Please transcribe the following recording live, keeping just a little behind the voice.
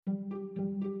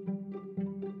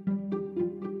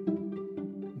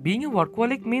Being a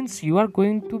workaholic means you are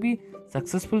going to be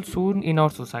successful soon in our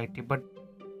society, but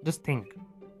just think,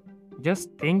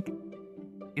 just think,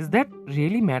 is that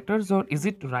really matters or is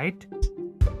it right?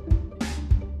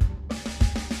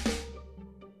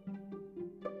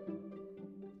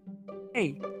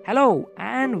 Hey, hello,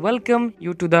 and welcome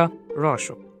you to the Raw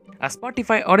Show, a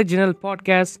Spotify original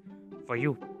podcast for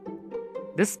you.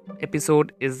 This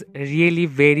episode is really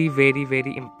very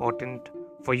important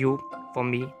for you, for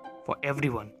me, for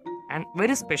everyone, and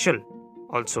very special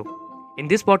also. In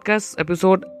this podcast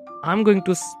episode, I'm going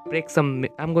to break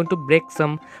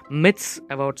some myths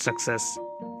about success.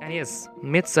 And yes,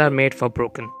 myths are made for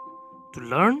broken to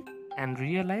learn and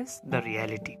realize the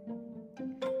reality.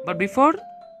 But before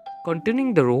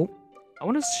continuing the row, I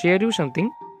want to share you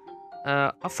something,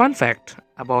 a fun fact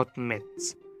about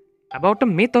myths, about the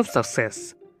myth of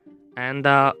success. And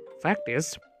the fact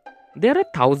is, there are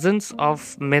thousands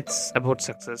of myths about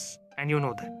success, and you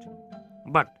know that.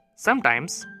 But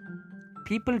sometimes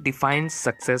people define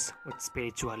success with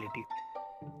spirituality.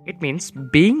 It means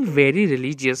being very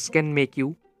religious can make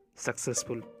you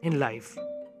successful in life.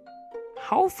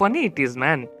 How funny it is,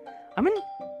 man. I mean,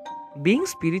 being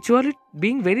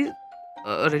very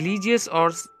religious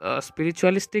or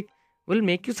spiritualistic will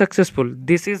make you successful.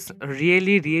 This is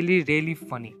really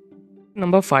funny.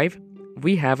 Number 5,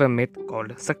 we have a myth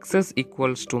called success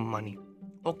equals to money.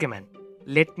 Okay, man,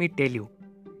 let me tell you,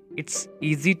 it's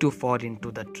easy to fall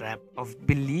into the trap of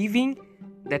believing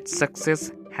that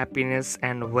success, happiness,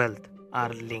 and wealth are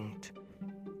linked.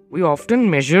 We often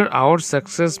measure our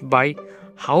success by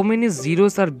how many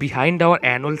zeros are behind our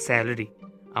annual salary.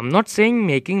 I'm not saying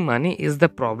making money is the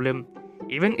problem.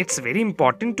 Even it's very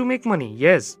important to make money,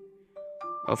 yes,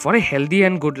 for a healthy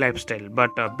and good lifestyle.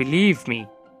 But believe me,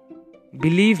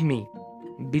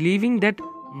 believing that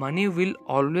money will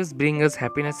always bring us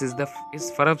happiness is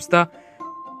perhaps the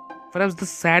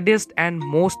saddest and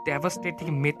most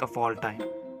devastating myth of all time.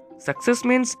 Success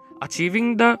means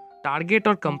achieving the target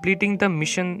or completing the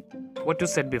mission, what you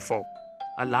said before.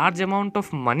 A large amount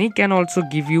of money can also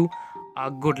give you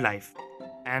a good life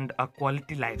and a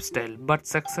quality lifestyle, but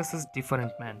success is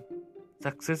different, man.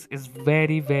 Success is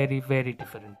very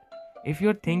different. If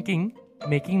you're thinking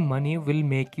making money will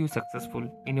make you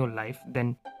successful in your life,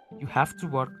 then you have to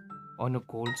work on your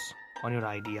goals, on your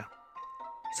idea.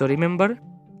 So remember,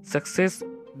 success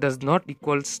does not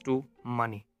equals to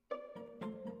money.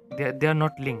 They are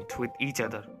not linked with each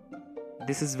other.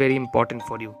 This is very important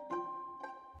for you.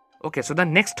 Okay, so the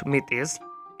next myth is,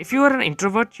 if you are an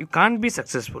introvert, you can't be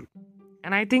successful.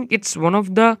 And I think it's one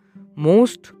of the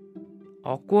most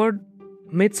awkward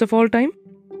myths of all time.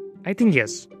 I think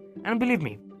yes. And believe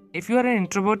me, if you are an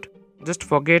introvert, just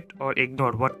forget or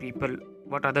ignore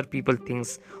what other people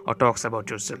thinks or talks about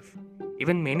yourself.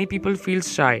 Even many people feel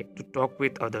shy to talk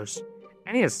with others.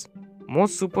 And yes,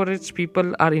 most super rich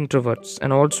people are introverts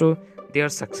and also they are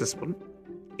successful.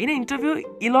 In an interview,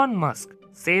 Elon Musk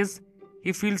says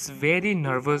he feels very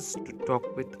nervous to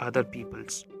talk with other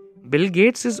peoples. Bill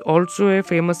Gates is also a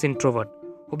famous introvert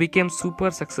who became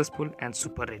super successful and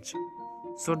super rich.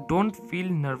 So don't feel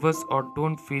nervous or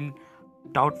don't feel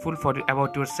doubtful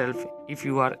about yourself if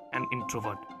you are an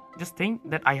introvert. Just think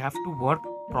that I have to work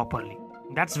properly.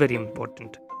 That's very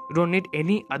important. You don't need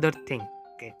any other thing.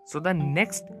 Okay. So the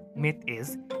next myth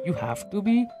is you have to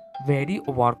be very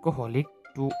workaholic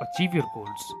to achieve your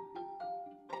goals.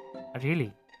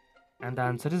 Really? And the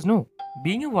answer is no.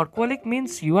 Being a workaholic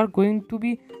means you are going to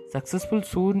be successful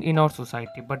soon in our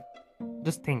society, but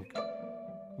just think,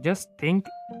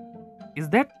 is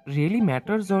that really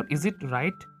matters or is it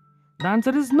right? The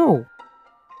answer is no.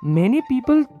 Many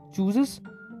people chooses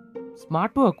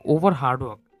smart work over hard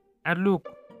work, and look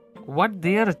what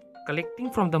they are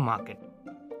collecting from the market.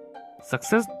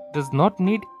 Success does not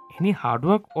need any hard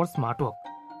work or smart work.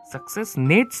 Success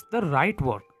needs the right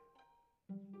work.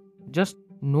 Just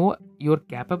know your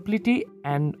capability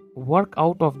and work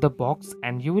out of the box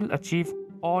and you will achieve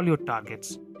all your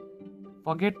targets.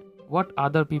 Forget what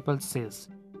other people says.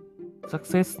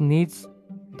 Success needs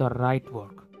the right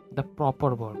work, the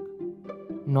proper work,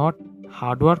 not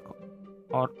hard work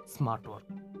or smart work.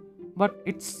 But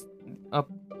it's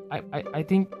I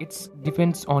think it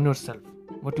depends on yourself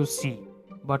what you see.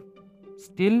 But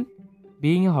still,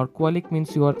 being a workaholic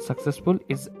means you are successful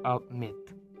is a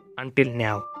myth until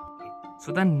now.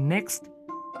 So the next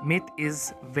myth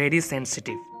is very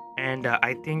sensitive, and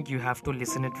I think you have to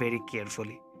listen it very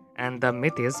carefully. And the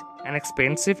myth is an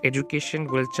expensive education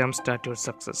will jumpstart your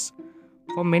success.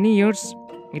 For many years,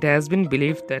 it has been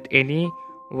believed that any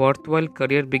worthwhile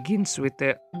career begins with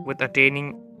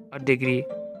attaining a degree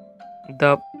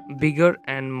The bigger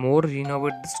and more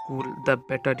renowned the school, the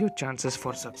better your chances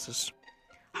for success.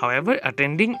 However,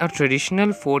 attending a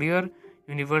traditional 4 year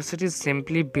university is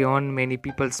simply beyond many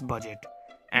people's budget,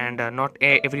 and not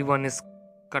everyone is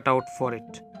cut out for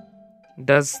it.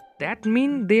 Does that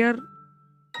mean they are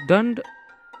done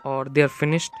or they are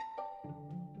finished?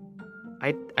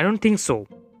 I don't think so.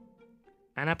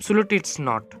 And absolutely it's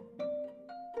not.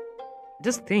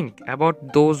 Just think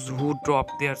about those who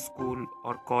dropped their school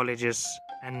or colleges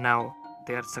and now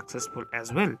they are successful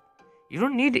as well. You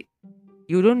don't need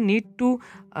you don't need to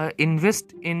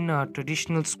invest in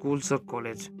traditional schools or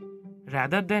college.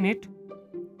 Rather than it,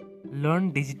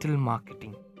 learn digital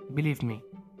marketing. Believe me,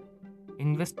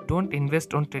 invest don't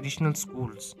invest on traditional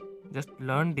schools. Just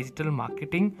learn digital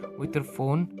marketing with your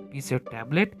phone, piece, your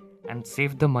tablet, and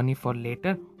save the money for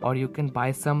later. Or you can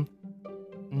buy some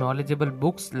knowledgeable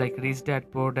books like Rich Dad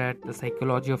Poor Dad, The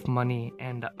Psychology of Money,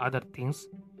 and other things,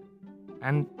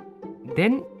 and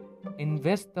then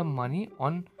invest the money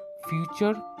on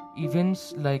future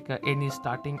events like any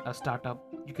starting a startup.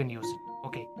 You can use it,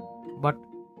 okay, but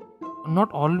not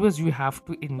always you have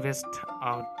to invest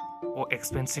or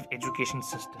expensive education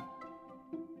system.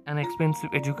 An expensive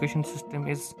education system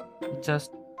is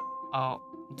just uh,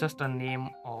 just a name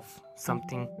of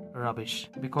something rubbish,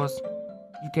 because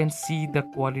you can see the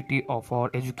quality of our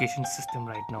education system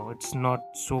right now. It's not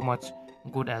so much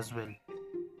good as well.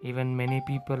 Even many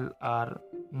people are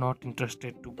not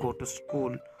interested to go to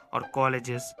school or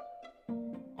colleges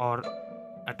or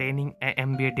attaining a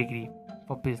MBA degree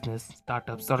for business,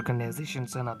 startups,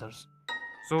 organizations, and others.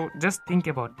 So just think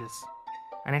about this.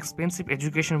 An expensive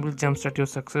education will jumpstart your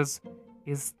success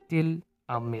is still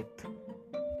a myth.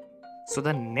 So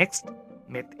the next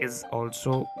myth is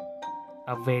also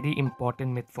a very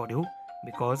important myth for you,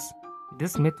 because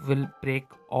this myth will break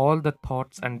all the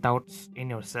thoughts and doubts in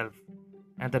yourself.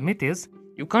 And the myth is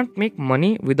you can't make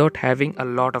money without having a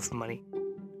lot of money.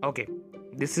 Okay,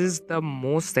 this is the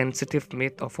most sensitive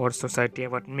myth of our society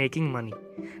about making money.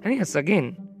 And yes,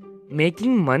 again,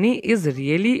 making money is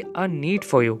really a need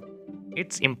for you.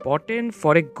 It's important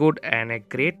for a good and a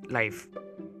great life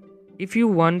if you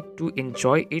want to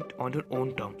enjoy it on your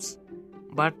own terms.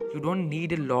 But you don't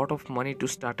need a lot of money to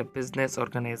start a business,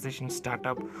 organization,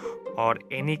 startup, or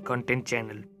any content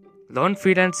channel. Learn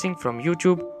freelancing from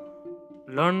YouTube,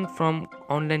 learn from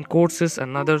online courses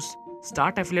and others,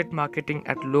 start affiliate marketing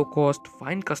at low cost,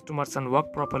 find customers, and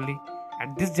work properly.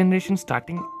 At this generation,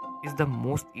 starting is the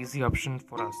most easy option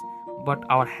for us, but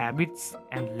our habits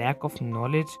and lack of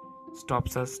knowledge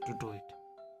stops us to do it.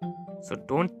 So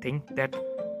don't think that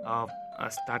uh,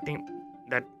 starting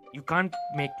that you can't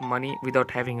make money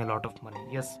without having a lot of money.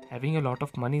 Yes, having a lot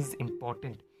of money is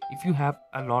important. If you have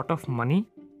a lot of money,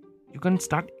 you can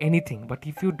start anything. But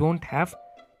if you don't have,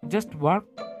 just work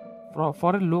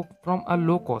for a low from a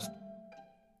low cost.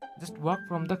 Just work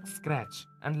from the scratch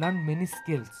and learn many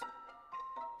skills.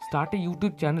 Start a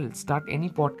YouTube channel. Start any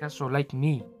podcast show like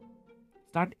me.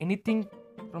 Start anything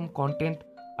from content.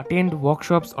 Attend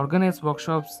workshops. Organize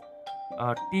workshops.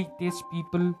 Teach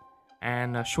people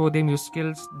and show them your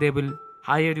skills. They will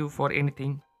hire you for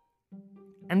anything,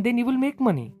 and then you will make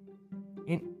money.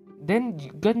 And then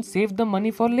you can save the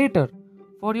money for later,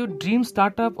 for your dream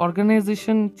startup,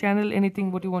 organization, channel,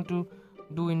 anything what you want to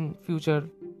do in future.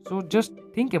 So just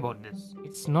think about this.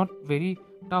 It's not very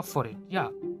tough for it. Yeah,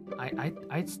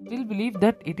 I still believe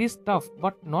that it is tough,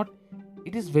 but not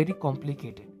it is very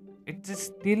complicated. It is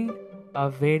still a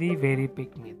very very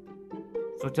big myth.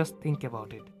 So just think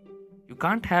about it. You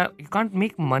can't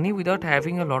make money without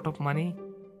having a lot of money.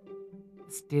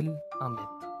 Still a myth.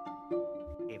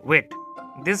 Hey, wait.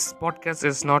 This podcast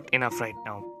is not enough right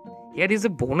now. Here is a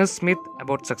bonus myth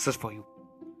about success for you.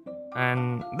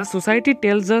 And the society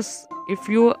tells us if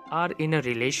you are in a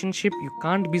relationship, you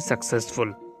can't be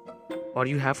successful, or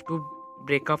you have to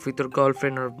break up with your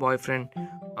girlfriend or boyfriend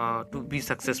to be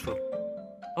successful.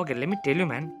 Okay, let me tell you,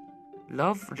 man.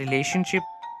 Love, relationship,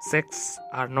 sex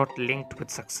are not linked with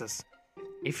success.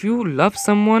 If you love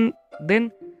someone,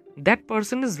 then that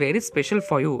person is very special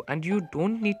for you, and you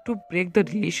don't need to break the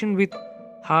relation with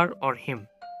her or him.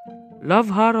 Love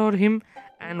her or him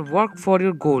and work for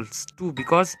your goals too,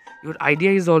 because your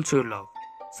idea is also your love.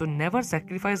 So never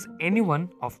sacrifice any one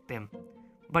of them.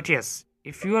 But yes,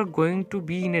 if you are going to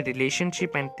be in a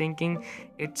relationship and thinking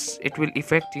it will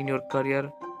affect in your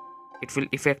career, it will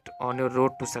affect on your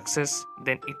road to success,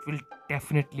 then it will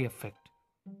definitely affect.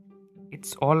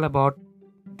 It's all about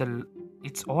the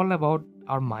it's all about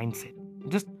our mindset.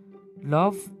 Just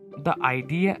love the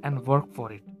idea and work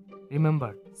for it.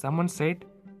 Remember, someone said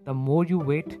the more you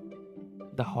wait,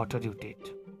 the hotter you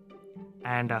date.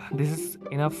 And this is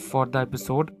enough for the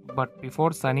episode. But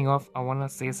before signing off, I wanna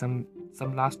say some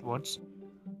last words.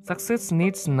 Success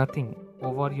needs nothing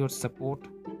over your support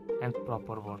and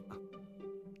proper work.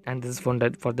 And this is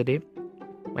for the day.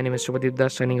 My name is Shubhadeep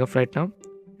Das, signing off right now,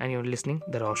 and you're listening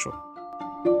The Raw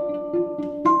Show.